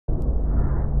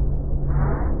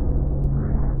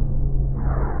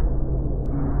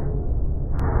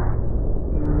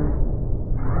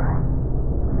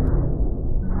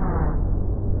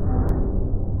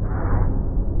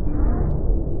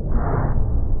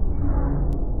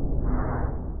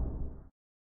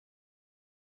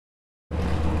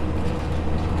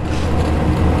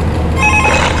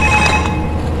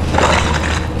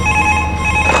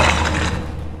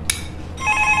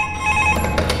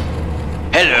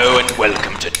Hello and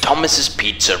welcome to Thomas's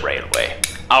Pizza Railway.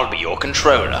 I'll be your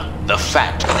controller, the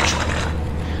Fat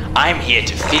Controller. I'm here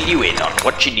to fill you in on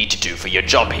what you need to do for your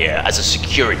job here as a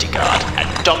security guard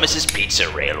at Thomas's Pizza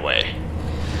Railway.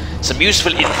 Some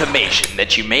useful information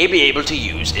that you may be able to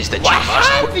use is that you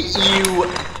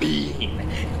have been?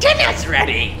 Dinner's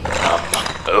ready.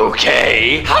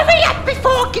 Okay. Hurry up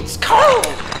before it gets cold.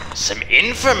 Some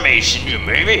information you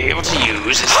may be able to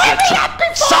use is Hurry that... up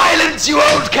before... Silence, you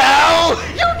old cow!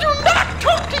 You do not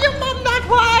talk to your mom that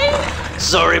way.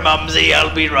 Sorry, Mumsy,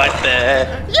 I'll be right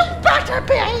there. You better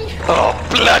be. Oh,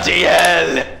 bloody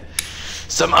hell!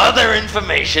 Some other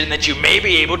information that you may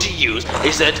be able to use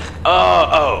is that...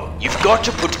 you've got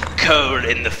to put coal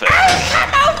in the furnace.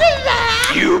 I'll come over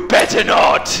there. You better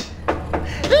not!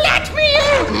 Let me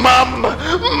in. Mum!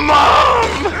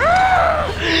 No!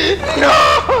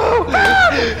 No!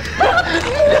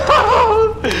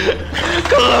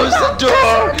 Close the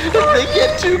door if they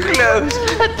get too close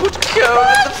and put coal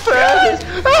in the furnace.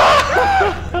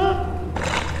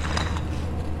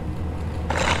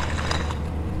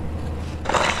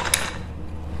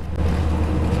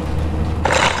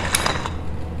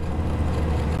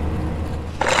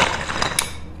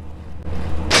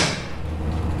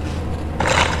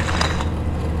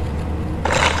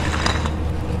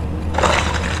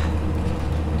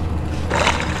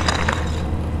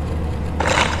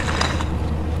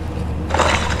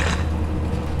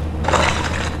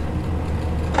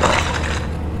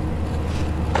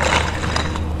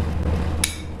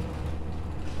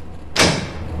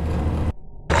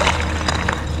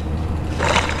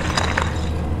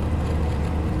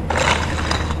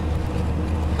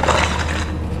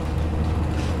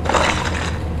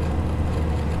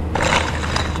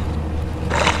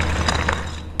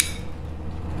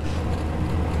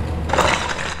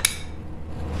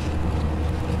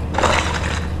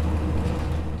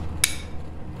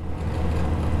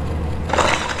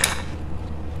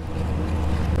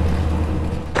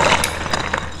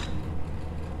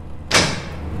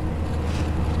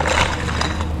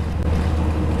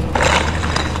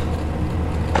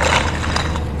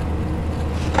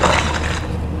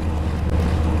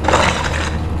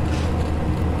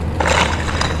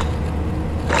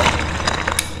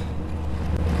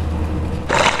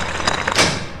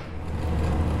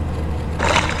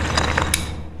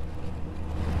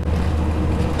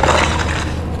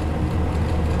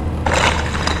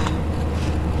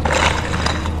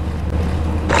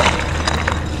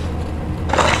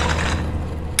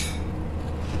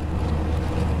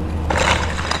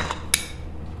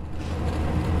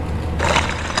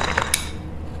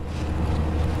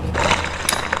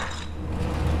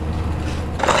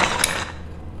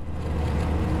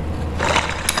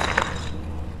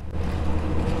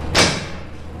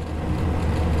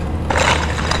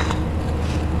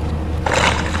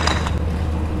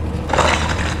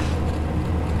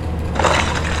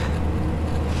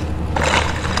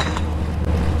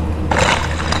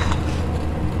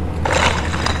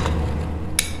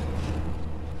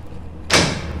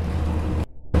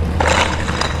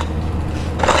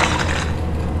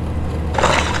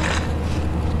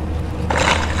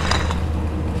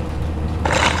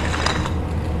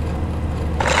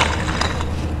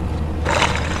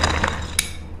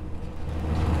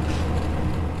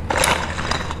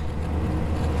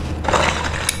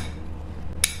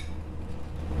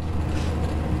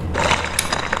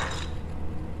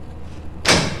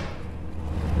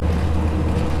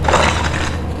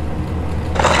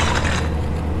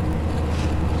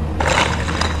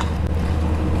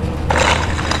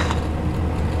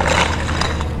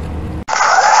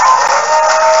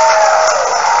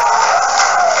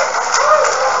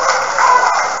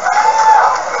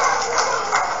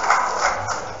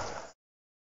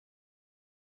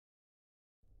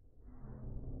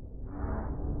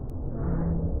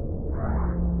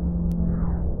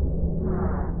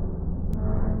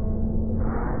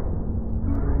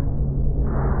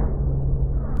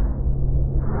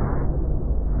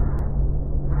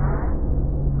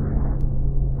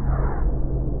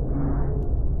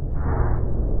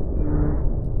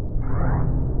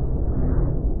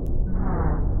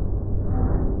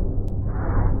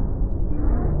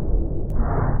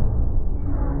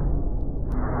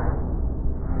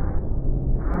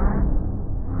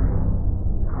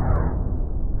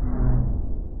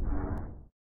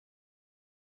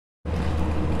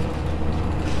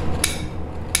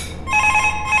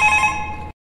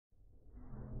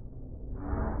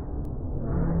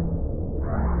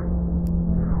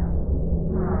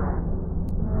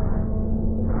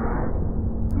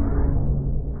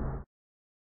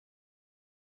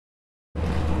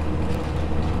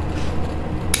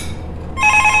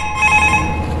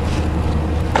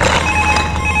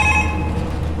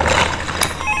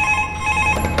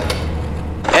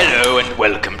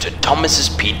 Thomas's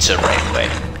Pizza Railway.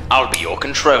 I'll be your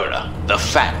controller, the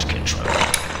Fat Controller.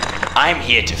 I'm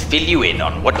here to fill you in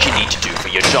on what you need to do for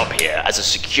your job here as a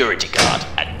security guard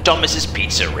at Thomas's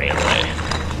Pizza Railway.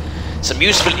 Some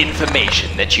useful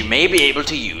information that you may be able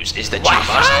to use is that Where you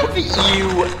must... have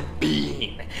you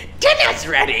been? Dinner's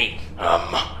ready.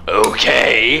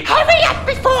 Okay. Hurry up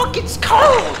before it gets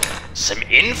cold. Some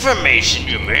information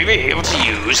you may be able to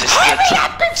use is Hurry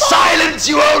that... up before... Silence,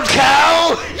 you old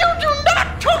cow! You do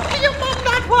not talk to your mom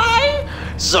that way.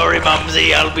 Sorry,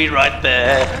 Mumsy, I'll be right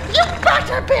there. You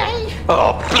better be.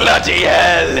 Oh, bloody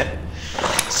hell!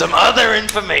 Some other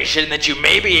information that you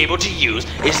may be able to use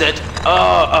is that...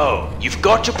 you've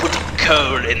got to put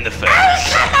coal in the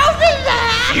furnace. Come over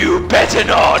there. You better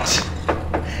not!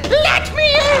 Let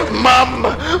me in. Mum!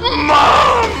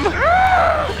 Mum!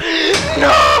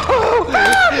 No!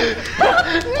 No!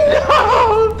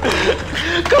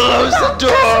 Close the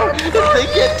door if they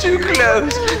get too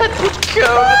close and put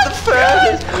coal in the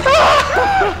furnace.